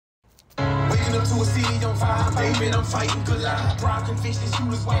up to a city on fire. David, I'm fighting Goliath. Pride, conviction,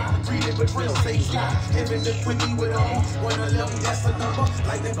 shooters wide. Freedom, betrayal, Satan's lie. Heaven to quit me with armor. 111, that's the number.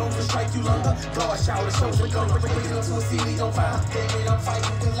 Lightning bolts will strike you lumber. God shout a chosen gunner. Raise up to a city on fire. David, I'm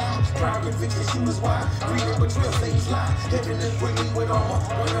fighting Goliath. Pride, conviction, shooters wide. Freedom, betrayal, Satan's lie. Heaven to quit me with armor.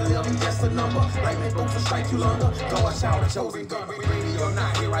 111, that's the number. Lightning bolts will strike you lumber. God shout a chosen gunner. Ready or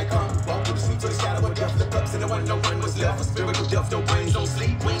not, here I come. Walk through the street to the shadow of death. Look up, and no one was left. A spiritual death, no brains, don't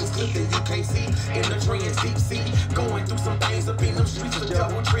sleep. Wings clipped and you can't see. In the trance, deep sea. Going through some things up in them streets. The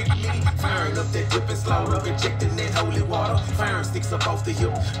devil tricked me. Firing up that dip and slaughter. Rejecting that holy water. Firing sticks up off the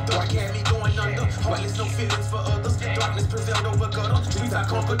hip. Though I can't be going under. Heartless, no feelings for others. Darkness prevailed over gutter. Streets I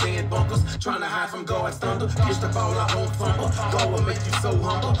conquered, they in bunkers. Trying to hide from God's thunder. Pitch the ball, I won't fumble. God will make you so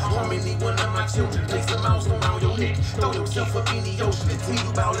humble. Harm any one of my children. Place a mouse around your neck. Throw yourself up in the ocean until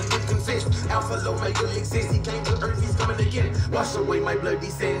you bow and then confess. Alpha, low, Omega exists. He came to earth, he's coming again. Wash away my bloody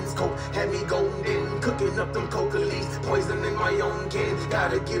sins. Coke had me going in. Cooking up them coca leaves. Poison in my own can.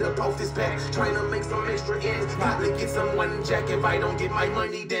 Gotta get up off this pack. Trying to make some extra ends. Probably get someone jack if I don't get my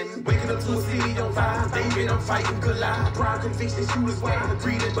money then. Waking up to a city on fire. David, I'm fighting Goliath. Pride, conviction, shooters wide.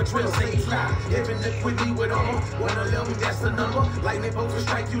 Greed and betrayal, Satan's lie. Heaven to quit me with armor. 111, that's the number. Lightning bolts will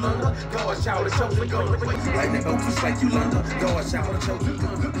strike you under. God shout a chosen gunner. Lightning bolts will strike you under. God shout a chosen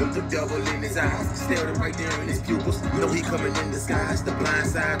gunner. Look the devil in his eyes. Stared him right there in his pupils. Know he coming in disguise. The blind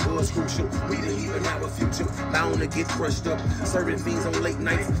side was crucial. We didn't even have a future. Bound to get crushed up. Serving fiends on late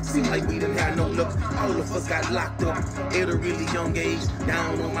nights. Seemed like we didn't have no luck. All of us got locked up at a really young age.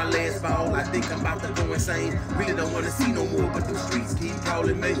 Down on my last ball. I think I'm about to go insane. Really don't want to see no more, but the streets keep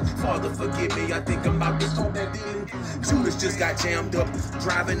calling me. Father, forgive me. I think I'm about to start that dealing. Judas just got jammed up.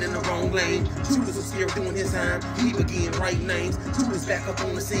 Driving in the wrong lane. Judas was scared doing his time. He began writing names. Judas back up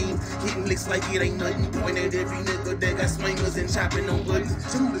on the scene. Hitting licks like it ain't nothing. Pointing at every nigga that got swingers and chopping on buttons.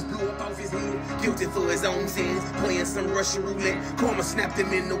 Judas blew up off his head. Guilty for his own sins. Playing some Russian roulette. Karma snapped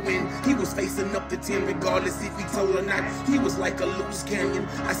him in the wind. He was facing up to 10 regardless if he told or not. He was like a loose canyon.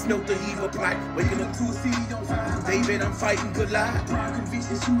 I smelt the evil plot. Waking up to a city on fire. David, I'm fighting Goliath. Pride,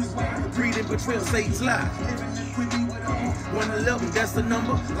 conviction, shooters wide. Greed and betrayal, Satan's lie. 111, that's the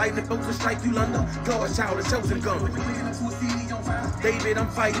number. Lightning bolts will strike you under. God child, a chosen gunner. David, I'm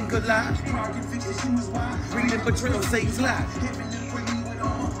fighting Goliath. Greed and betrayal, Satan's lie.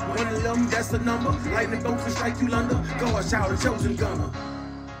 111, that's the number. Lightning bolts will strike you under. God child, a chosen gunner.